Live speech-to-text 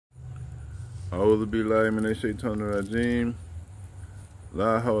أعوذ بالله من الشيطان الرجيم.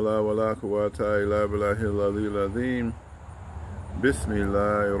 لا حول ولا قوة إلا بالله العلي العظيم. بسم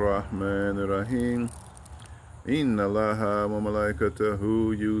الله الرحمن الرحيم. إن الله وملائكته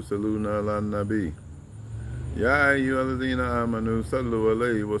يصلون على النبي يا أيها الذين آمنوا صلوا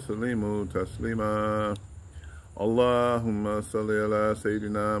عليه وسلموا تسليما. اللهم صل على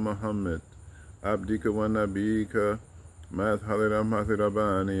سيدنا محمد عبدك ونبيك مظهر رحمة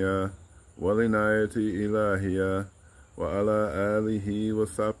ربانية ولناية إلهية وعلى آله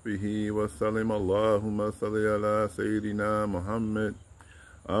وصحبه وسلم. اللهم صل على سيدنا محمد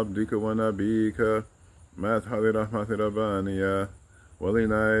عبدك ونبيك مظهر رحمة ربانية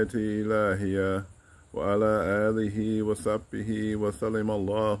ولناية إلهية وعلى آله وصحبه وسلم.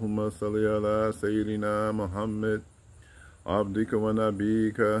 اللهم صل على سيدنا محمد عبدك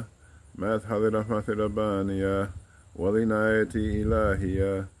ونبيك مظهر رحمة ربانية ولناية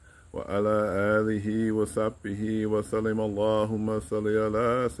إلهية وعلى آله وصحبه وسلم. اللهم صل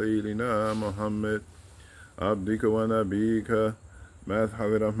على سيدنا محمد عبدك ونبيك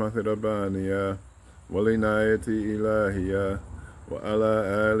مظهر رحمة ربانية ولناية إلهية وعلى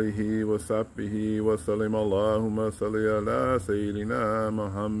آله وصحبه وسلم. اللهم صل على سيدنا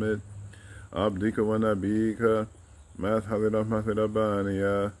محمد عبدك ونبيك مظهر رحمة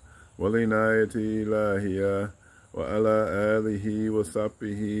ربانية ولناية إلهية وعلى آله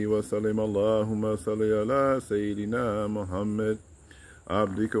وصحبه وسلم. اللهم صل على سيدنا محمد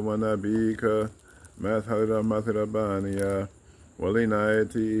عبدك ونبيك مظهر رحمة ربانية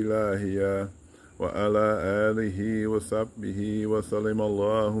ولناية إلهية وعلى آله وصحبه وسلم.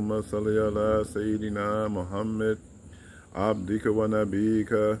 اللهم صل على سيدنا محمد عبدك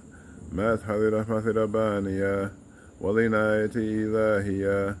ونبيك مظهر رحمة ربانية ولناية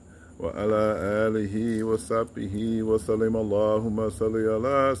إلهية وعلى آله وصحبه وسلم. اللهم صل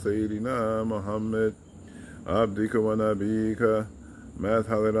على سيدنا محمد عبدك ونبيك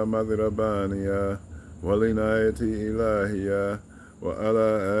مظهر رحمة ربانية ولناية إلهية وعلى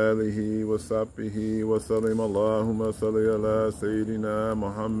آله وصحبه وسلم. اللهم صل على سيدنا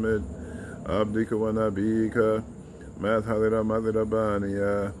محمد عبدك ونبيك مظهر رحمة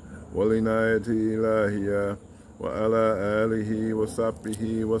ربانية ولناية إلهية وعلى آله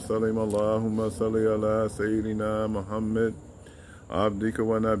وصحبه وسلم. اللهم صل على سيدنا محمد عبدك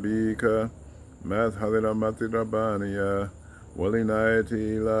ونبيك مظهر رحمة ربانية ولناية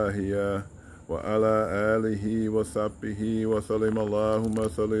إلهية وعلى آله وصحبه وسلم. اللهم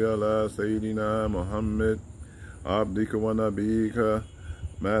صل على سيدنا محمد عبدك ونبيك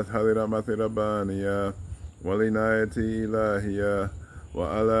مظهر رحمة ربانية ولناية إلهية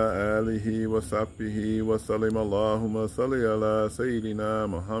وعلى آله وصحبه وسلم. اللهم صل على سيدنا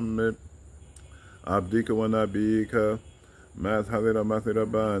محمد عبدك ونبيك مظهر رحمة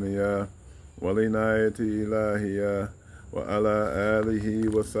ربانية ولناية إلهية وعلى آله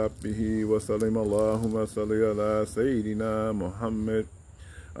وصحبه وسلم. اللهم صل على سيدنا محمد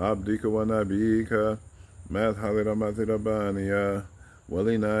عبدك ونبيك مظهر رحمة ربانية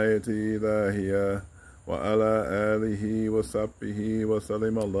ولناية إلهية وعلى آله وصحبه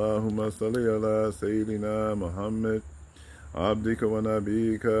وسلم. اللهم صل على سيدنا محمد عبدك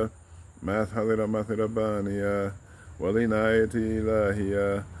ونبيك مظهر رحمة ربانية ولناية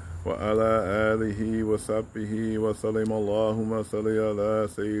إلهية وعلى آله وصحبه وسلم. اللهم صل على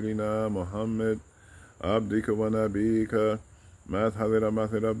سيدنا محمد عبدك ونبيك مظهر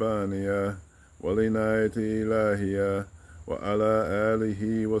رحمة ربانية ولناية إلهية وعلى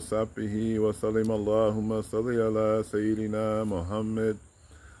آله وصحبه وسلم. اللهم صل على سيدنا محمد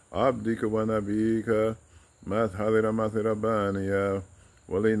عبدك ونبيك مظهر رحمة ربانية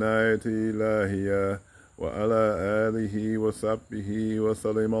ولناية إلهية وعلى آله وصحبه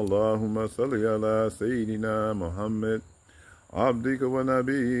وسلم. اللهم صل على سيدنا محمد عبدك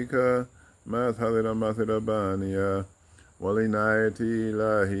ونبيك مظهر رحمة ربانية ولناية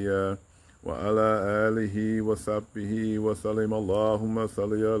إلهية وعلى آله وصحبه وسلم. اللهم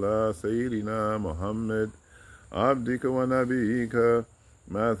صل على سيدنا محمد عبدك ونبيك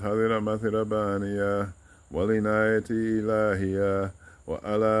مظهر رحمة ربانية ولناية إلهية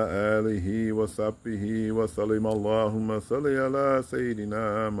وعلى آله وصحبه وسلم. اللهم صل على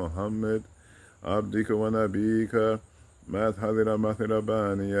سيدنا محمد عبدك ونبيك مظهر رحمة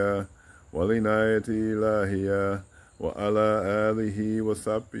ربانية ولناية إلهية وعلى آله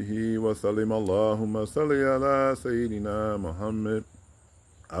وصحبه وسلم. اللهم صل على سيدنا محمد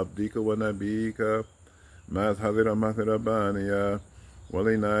عبدك ونبيك مظهر رحمة ربانية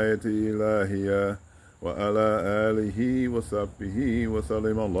ولناية إلهية وعلى آله وصحبه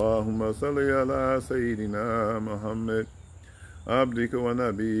وسلم. اللهم صل على سيدنا محمد عبدك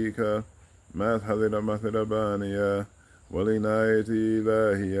ونبيك مذهب مثل بانية والعناية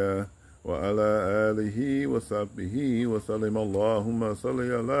إلهية وعلى آله وصحبه وسلم. اللهم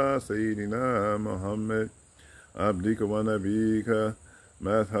صل على سيدنا محمد عبدك ونبيك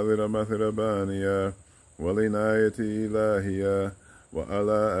مذهب مثل بانية والعناية إلهية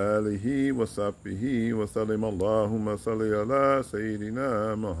وعلى آله وصحبه وسلم. اللهم صل على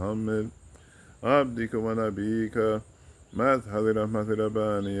سيدنا محمد عبدك ونبيك مذهب مثل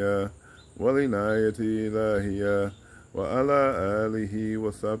بانية والعناية إلهية وعلى آله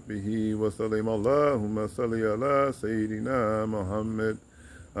وصحبه وسلم. اللهم صل على سيدنا محمد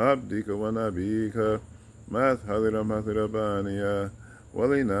عبدك ونبيك مذهب مثل بانية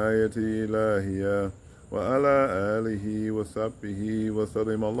والعناية إلهية وعلى آله وصحبه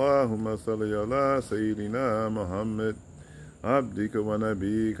وسلم. اللهم صل على سيدنا محمد عبدك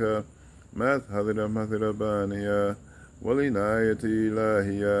ونبيك مذهب مثل بانية والعناية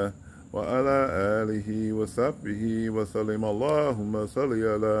إلهية وعلى آله وصحبه وسلم. اللهم صل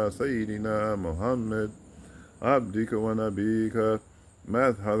على سيدنا محمد عبدك ونبيك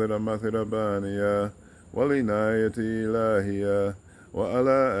مذهب مثل بانية والعناية إلهية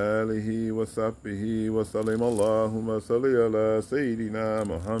وعلى آله وصحبه وسلم. اللهم صل على سيدنا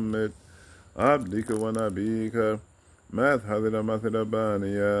محمد عبدك ونبيك مذهب مثل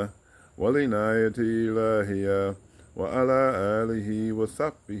بانية والعناية إلهية وعلى آله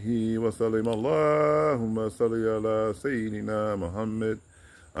وصحبه وسلم. اللهم صل على سيدنا محمد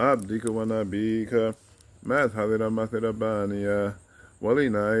عبدك ونبيك مذهب مثل بانية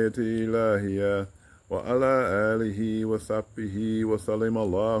والعناية إلهية وعلى آله وصحبه وسلم.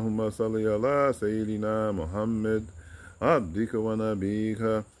 اللهم صل على سيدنا محمد عبدك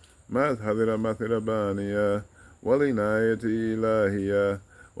ونبيك مذهب مثل بانية والعناية إلهية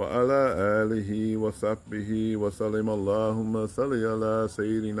وعلى آله وصحبه وسلم. اللهم صل على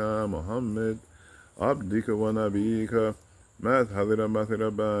سيدنا محمد عبدك ونبيك مذهب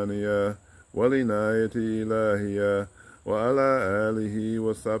مثل بانية والعناية إلهية وعلى آله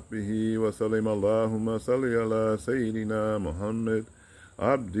وصحبه وسلم. اللهم صل على سيدنا محمد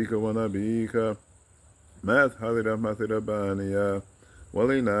عبدك ونبيك مذهب مثل بانية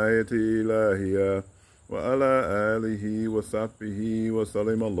والعناية إلهية وعلى آله وصحبه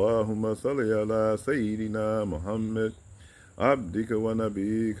وسلم. اللهم صل على سيدنا محمد عبدك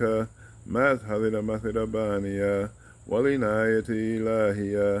ونبيك مذهب مثل بانية والعناية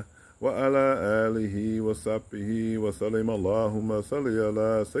إلهية وعلى آله وصحبه وسلم. اللهم صل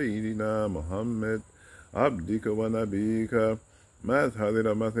على سيدنا محمد عبدك ونبيك مذهب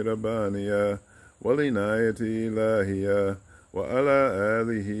مثل بانية والعناية إلهية وعلى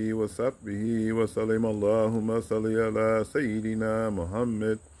آله وصحبه وسلم. اللهم صل على سيدنا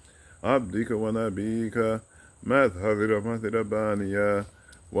محمد عبدك ونبيك مذهب مثل بانية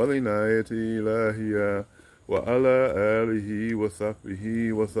والعناية إلهية وعلى آله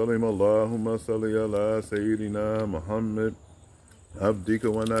وصحبه وسلم. اللهم صل على سيدنا محمد عبدك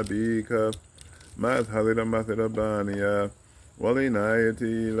ونبيك مذهب مثل بانية والعناية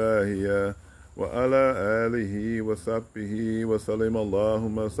إلهية وعلى آله وصحبه وسلم.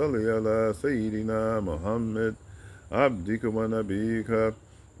 اللهم صل على سيدنا محمد عبدك ونبيك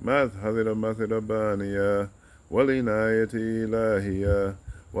مذهب مثل بانية والعناية إلهية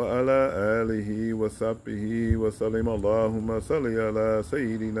وعلى آله وصحبه وسلم. اللهم صل على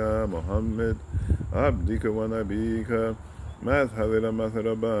سيدنا محمد عبدك ونبيك مذهب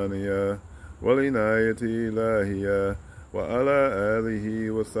مثل بانية والعناية إلهية وعلى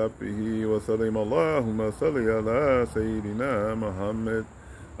آله وصحبه وسلم. اللهم صل على سيدنا محمد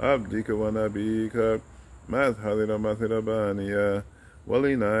عبدك ونبيك مذهب مثل بانية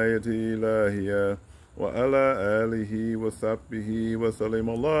والعناية إلهية وعلى آله وصحبه وسلم.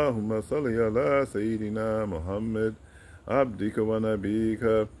 اللهم صل على سيدنا محمد عبدك ونبيك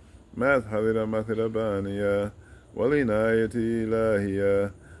مذهب مثل بانية والعناية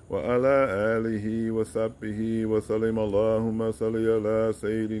إلهية وعلى آله وصحبه وسلم. اللهم صل على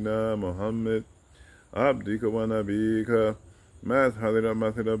سيدنا محمد عبدك ونبيك مذهب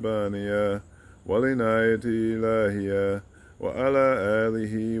مثل بانية والعناية إلهية وعلى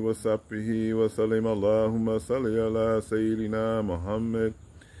آله وصحبه وسلم. اللهم صل على سيدنا محمد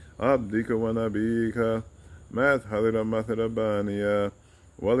عبدك ونبيك مذهب مثل بانية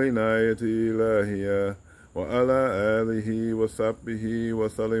والعناية إلهية وعلى آله وصحبه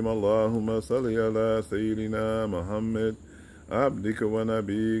وسلم. اللهم صل على سيدنا محمد عبدك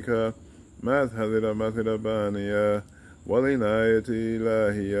ونبيك مذهب مثل بانية والعناية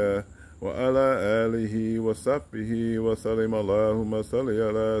إلهية وعلى آله وصحبه وسلم. اللهم صل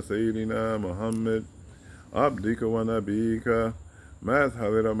على سيدنا محمد عبدك ونبيك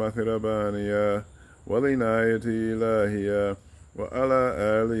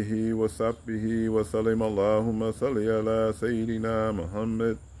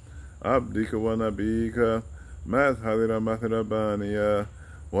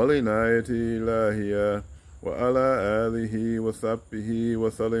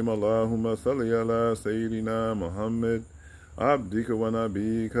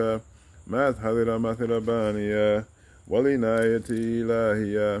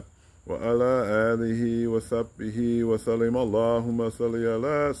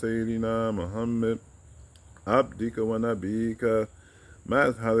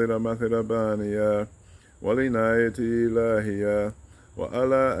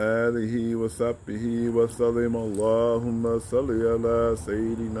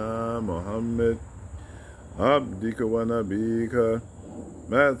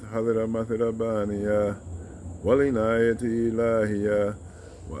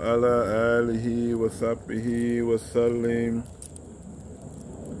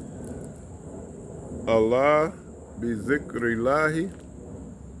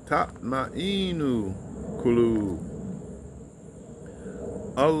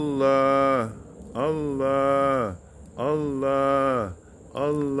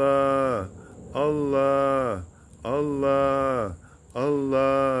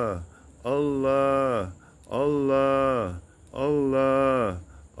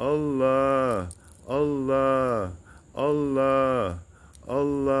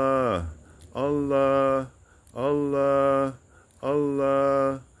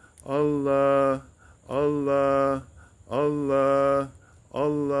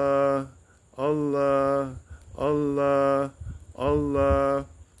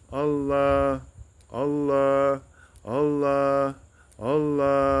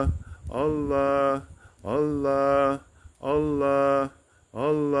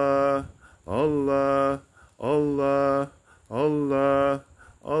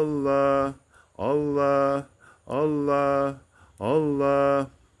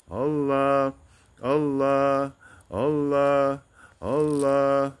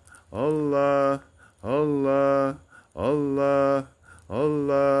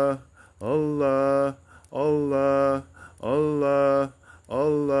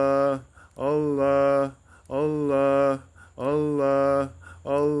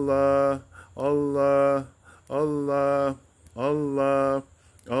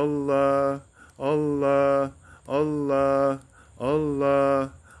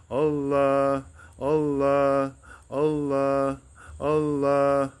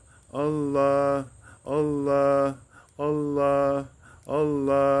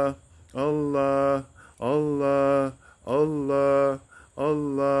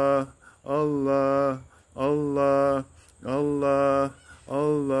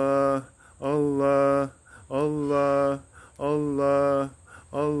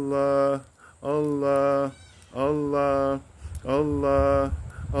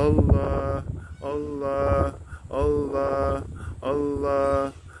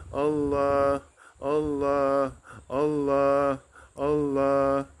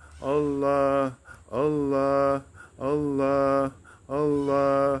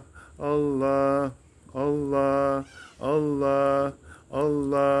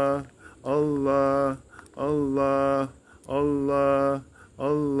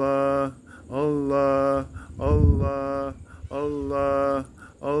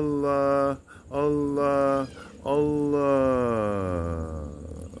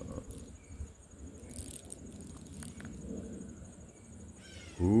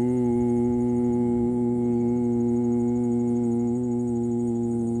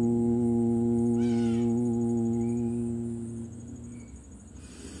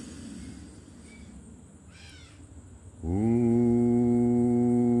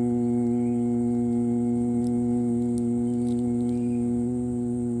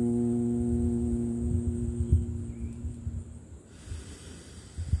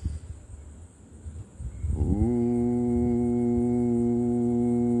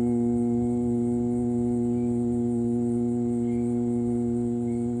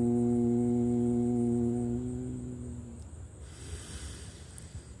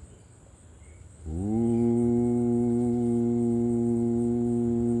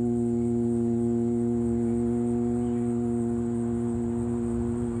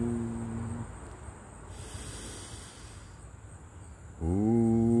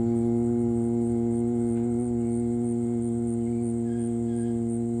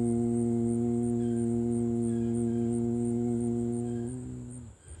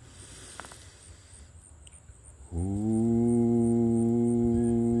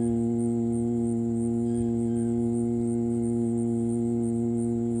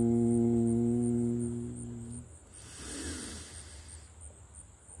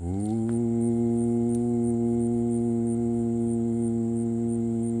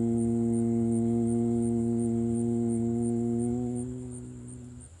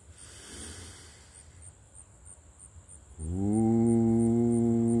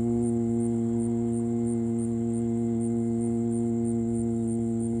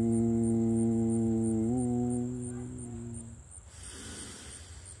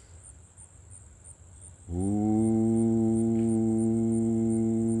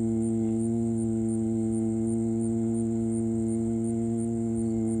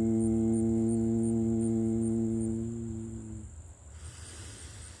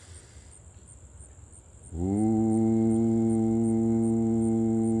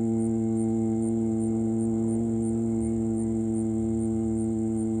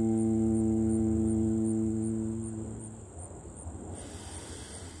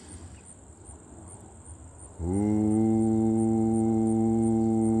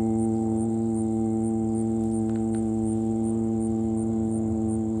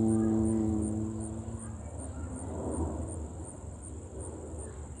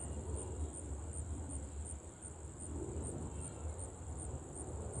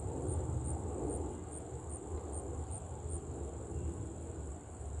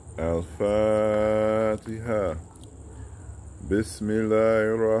Al-Fatiha.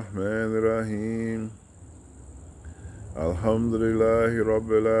 Bismillahirrahmanirrahim. Alhamdulillahi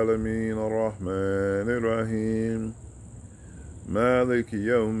Rabbil Alameen. Ar-Rahmanirrahim. Maliki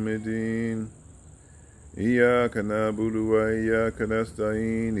Yawmiddin. Iyyaka na'budu wa iyyaka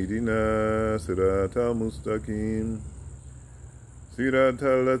nasta'in. Ihdina siratal mustaqim.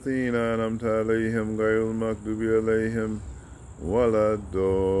 Siratal ladzina an'amta alayhim ghayril maghdubi alayhim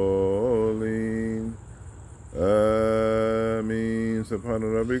waladdallin. Ameen. Subhana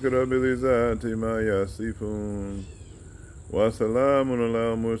rabbika rabbil izzati ma yasifun. Wa salamun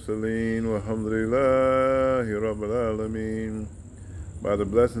ala mursaleen. Walhamdulillahi rabbil alameen. By the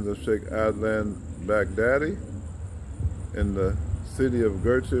blessings of Sheikh Adlan Baghdadi in the city of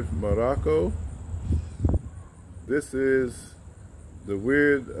Exalted, Morocco, this is the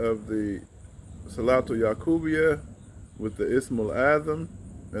word of the Salatul Yaqubi with the Ismul Azam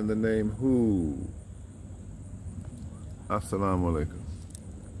and the name Hu. Assalamu alaikum.